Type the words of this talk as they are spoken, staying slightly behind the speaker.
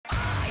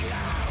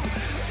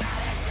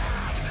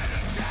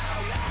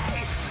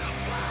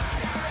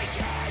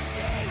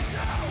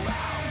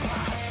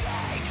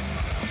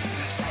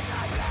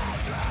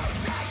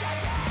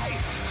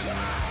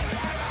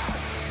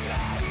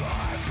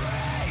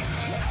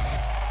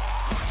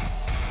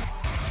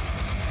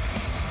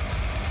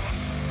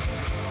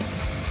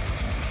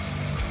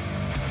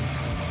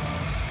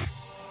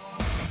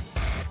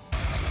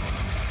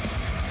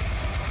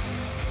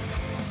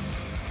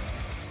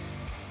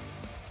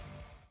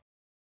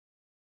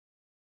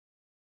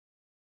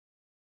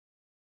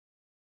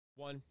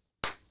One.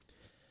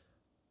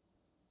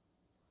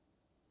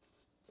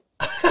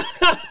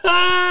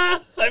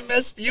 I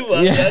messed you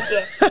up.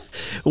 Yeah.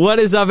 What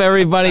is up,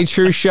 everybody?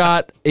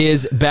 TrueShot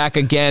is back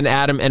again.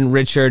 Adam and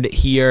Richard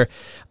here.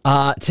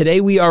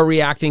 Today we are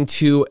reacting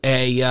to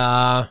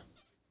a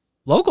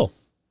local,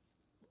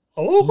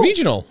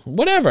 regional,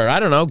 whatever.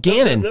 I don't know.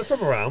 Gannon. They're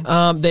from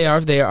around. They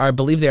are. I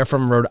believe they are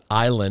from Rhode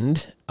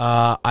Island.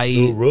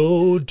 The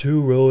road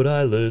to Rhode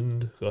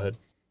Island. Go ahead.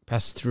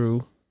 Pass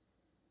through.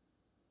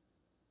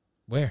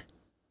 Where?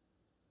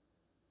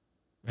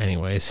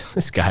 Anyways,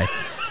 this guy.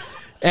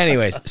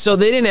 Anyways, so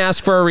they didn't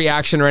ask for a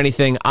reaction or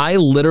anything. I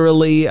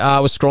literally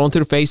was scrolling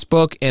through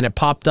Facebook and it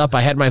popped up.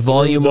 I had my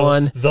volume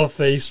on. The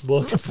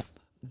Facebook.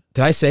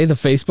 Did I say the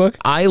Facebook?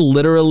 I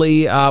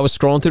literally was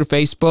scrolling through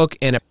Facebook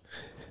and it.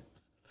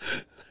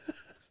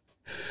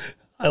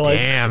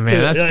 Damn,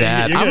 man, that's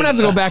bad. I'm gonna have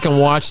to go back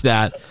and watch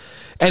that.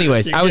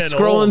 Anyways, I was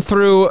scrolling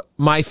through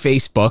my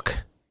Facebook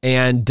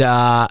and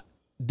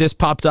this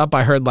popped up.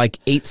 I heard like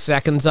 8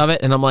 seconds of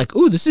it and I'm like,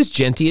 ooh, this is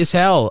genty as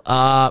hell.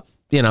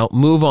 You know,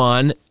 move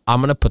on.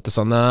 I'm going to put this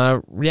on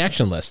the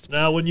reaction list.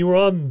 Now, when you were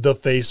on the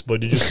Facebook,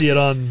 did you see it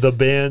on the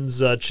band's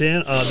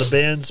the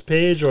band's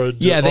page or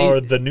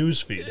the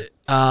news feed?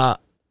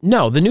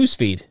 No, the news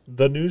feed.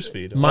 The news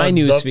feed. My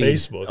news feed.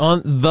 Facebook.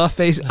 On the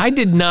face. I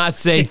did not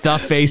say the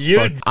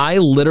Facebook. I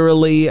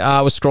literally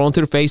was scrolling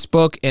through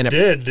Facebook and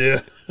it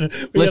dude.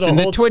 Listen,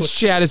 the Twitch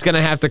chat is going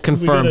to have to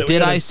confirm.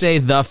 Did I say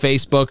the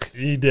Facebook?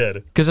 You did.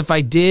 Because if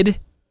I did,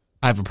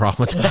 I have a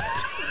problem with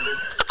that.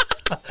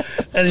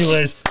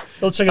 Anyways,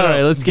 let's check it out. All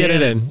right, let's get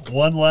it in.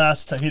 One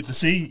last time. Hit the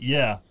C?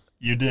 Yeah,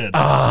 you did.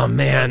 Oh,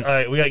 man. All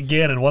right, we got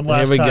Gannon one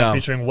last time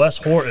featuring Wes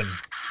Horton.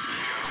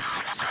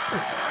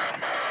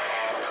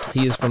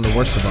 He is from the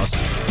worst of us.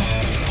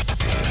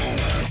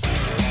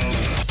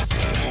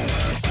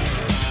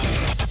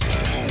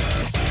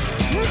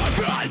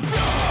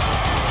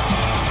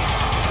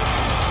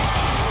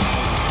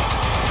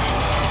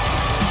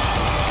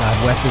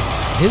 God, Wes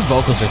his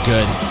vocals are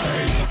good.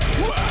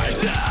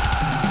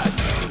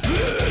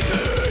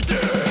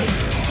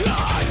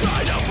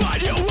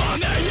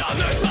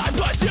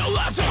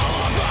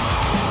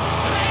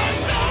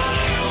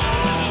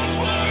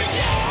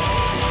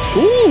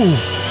 Ooh.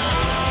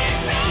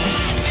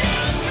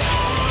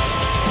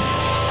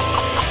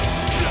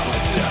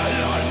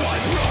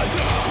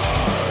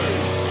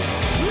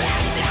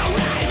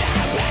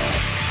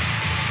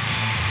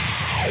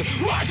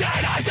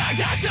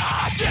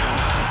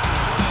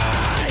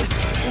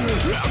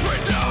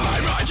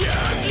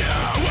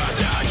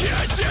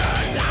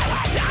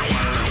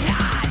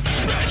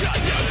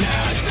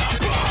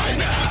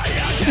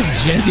 This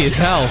is genty as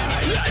hell.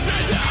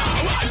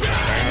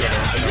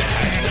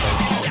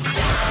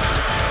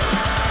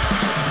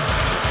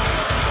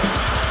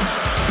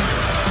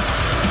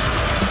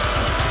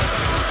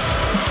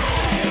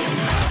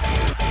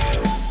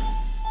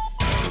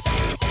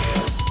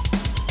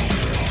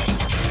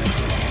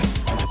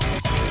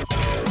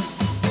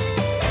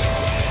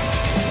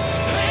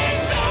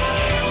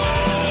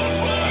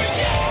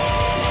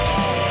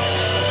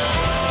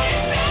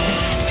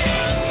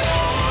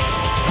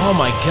 Oh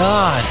my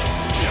God.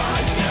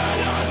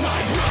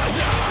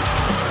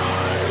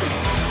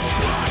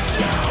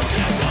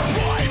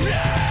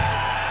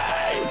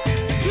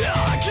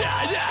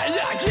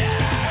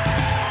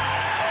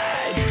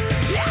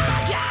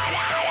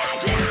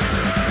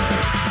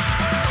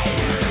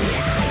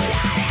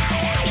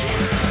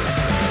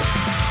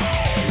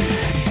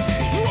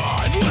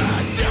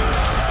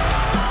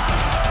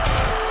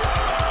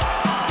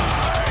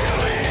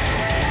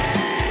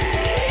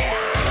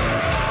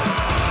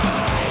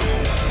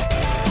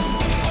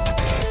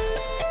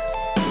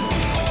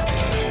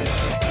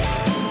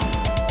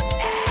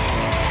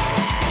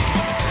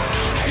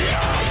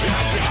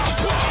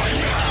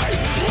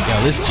 Yo,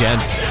 this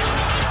gents.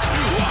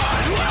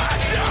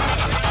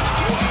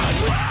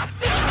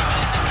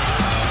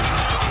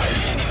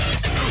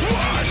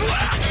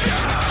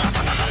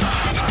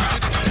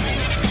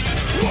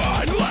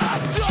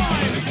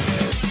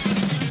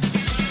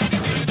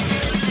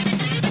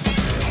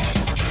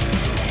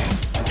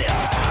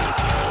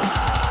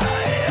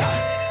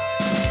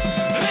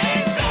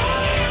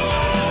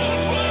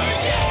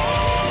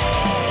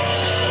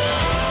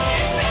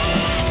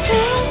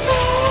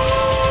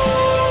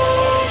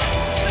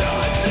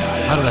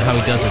 I don't know how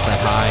he does it that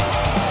high.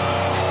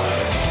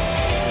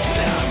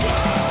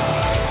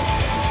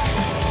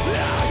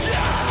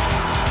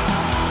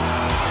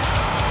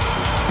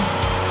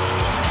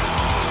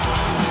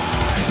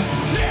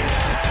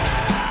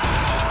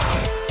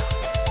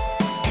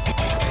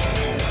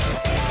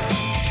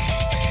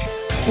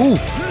 Ooh.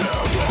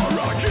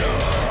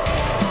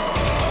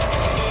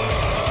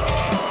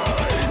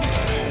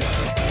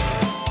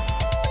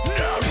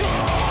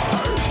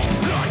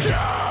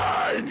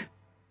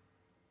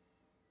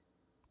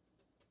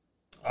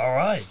 All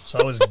right, so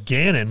that was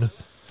Gannon.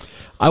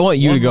 I want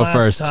you to go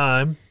first.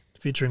 Time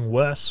featuring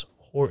Wes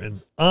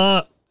Horton.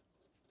 I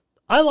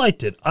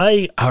liked it.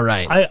 All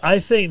right. I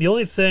think the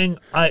only thing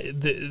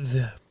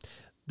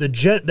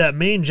that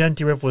main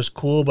Genty riff was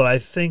cool, but I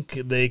think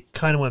they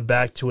kind of went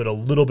back to it a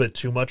little bit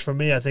too much for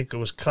me. I think it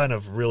was kind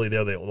of really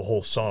there the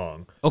whole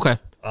song. Okay.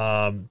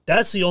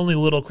 That's the only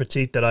little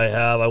critique that I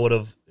have. I would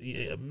have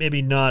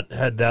maybe not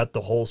had that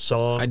the whole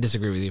song. I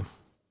disagree with you.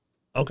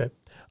 Okay.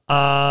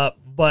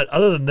 But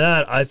other than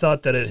that, I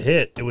thought that it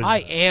hit. It was. I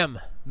am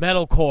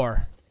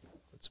metalcore.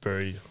 It's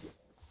very.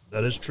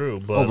 That is true.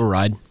 But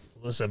override.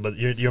 Listen, but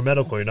you're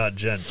metalcore. You're not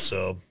gent.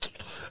 So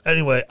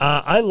anyway,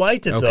 I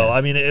liked it though.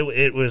 I mean,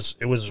 it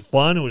was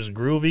fun. It was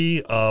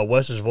groovy.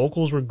 Wes's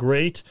vocals were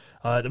great.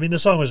 I mean, the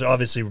song was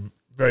obviously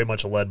very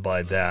much led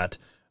by that,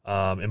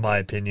 in my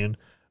opinion.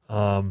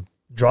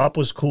 Drop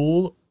was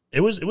cool.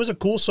 It was a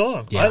cool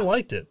song. Yeah. I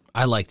liked it.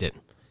 I liked it.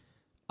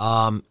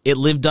 It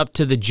lived up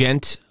to the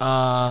gent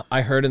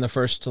I heard in the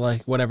first,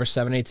 like, whatever,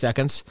 7-8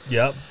 seconds.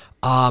 Yep.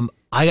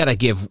 I got to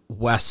give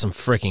Wes some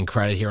freaking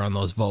credit here on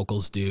those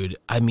vocals, dude.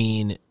 I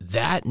mean,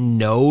 that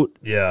note,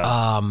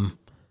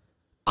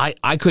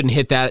 I couldn't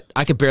hit that.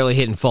 I could barely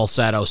hit in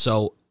falsetto,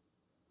 so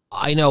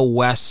I know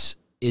Wes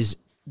is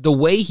the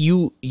way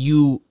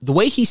the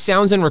way he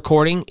sounds in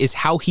recording is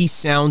how he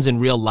sounds in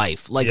real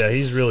life. Like, yeah,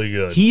 he's really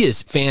good. He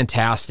is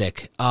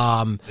fantastic.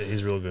 Yeah,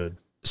 he's real good.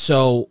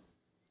 So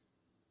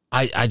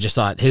I just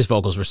thought his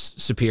vocals were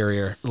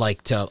superior,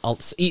 like to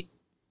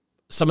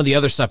some of the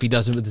other stuff he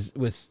does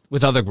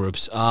with other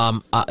groups.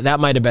 That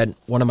might have been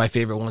one of my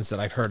favorite ones that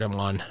I've heard him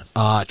on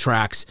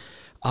tracks.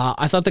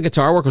 I thought the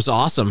guitar work was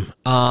awesome.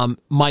 I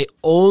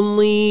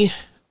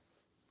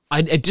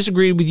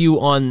disagreed with you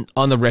on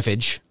the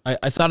riffage.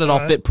 I thought it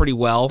all fit pretty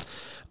well.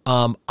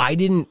 I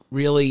didn't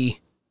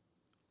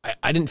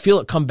feel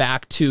it come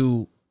back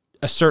to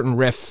a certain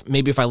riff.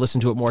 Maybe if I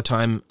listen to it more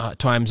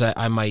times,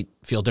 I might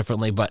feel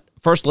differently. But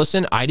first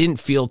listen, I didn't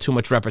feel too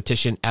much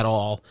repetition at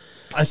all.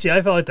 I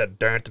felt like that.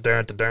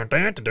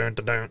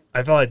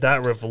 I felt like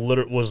that riff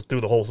was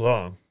through the whole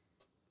song.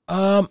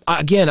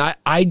 Again,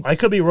 I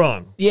could be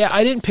wrong. Yeah,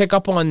 I didn't pick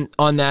up on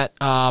that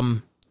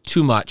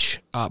too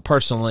much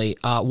personally.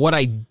 What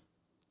I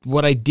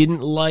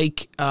didn't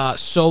like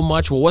so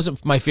much, what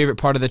wasn't my favorite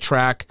part of the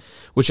track,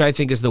 which I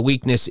think is the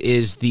weakness,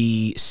 is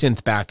the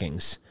synth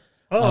backings.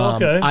 Oh,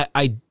 okay.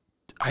 I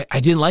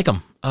didn't like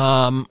them.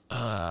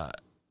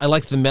 I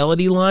liked the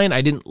melody line.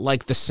 I didn't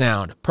like the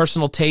sound.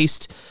 Personal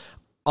taste.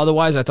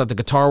 Otherwise, I thought the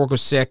guitar work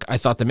was sick. I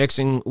thought the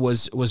mixing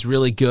was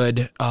really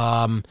good.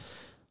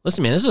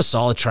 Listen, man, this is a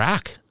solid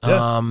track.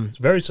 Yeah, it's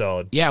very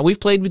solid. Yeah, we've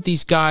played with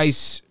these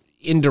guys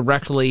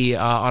indirectly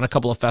on a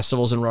couple of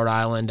festivals in Rhode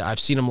Island. I've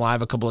seen them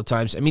live a couple of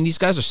times. I mean, these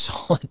guys are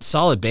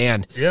solid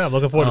band. Yeah, I'm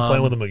looking forward to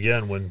playing with them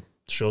again when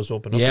shows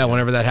open up. Yeah, again.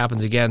 Whenever that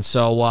happens again.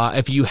 So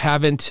if you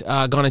haven't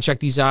gone and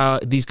checked these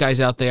guys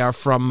out, they are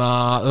from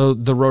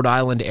the Rhode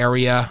Island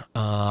area.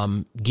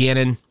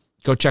 Gannon,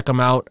 go check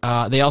them out.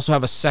 They also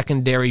have a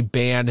secondary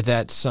band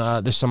that's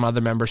there's some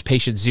other members.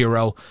 Patient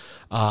Zero.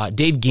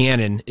 Dave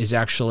Gannon is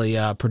actually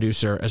a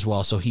producer as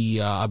well. So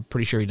I'm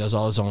pretty sure he does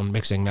all his own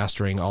mixing,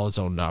 mastering, all his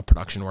own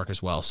production work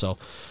as well. So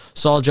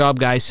solid job,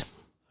 guys.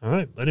 All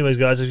right. Anyways,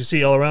 guys, as you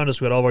see all around us,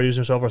 we got all of our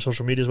users, all of our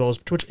social media, as well as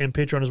Twitch and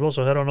Patreon as well.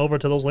 So head on over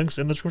to those links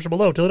in the description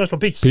below. Till the next one.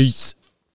 Peace. Peace.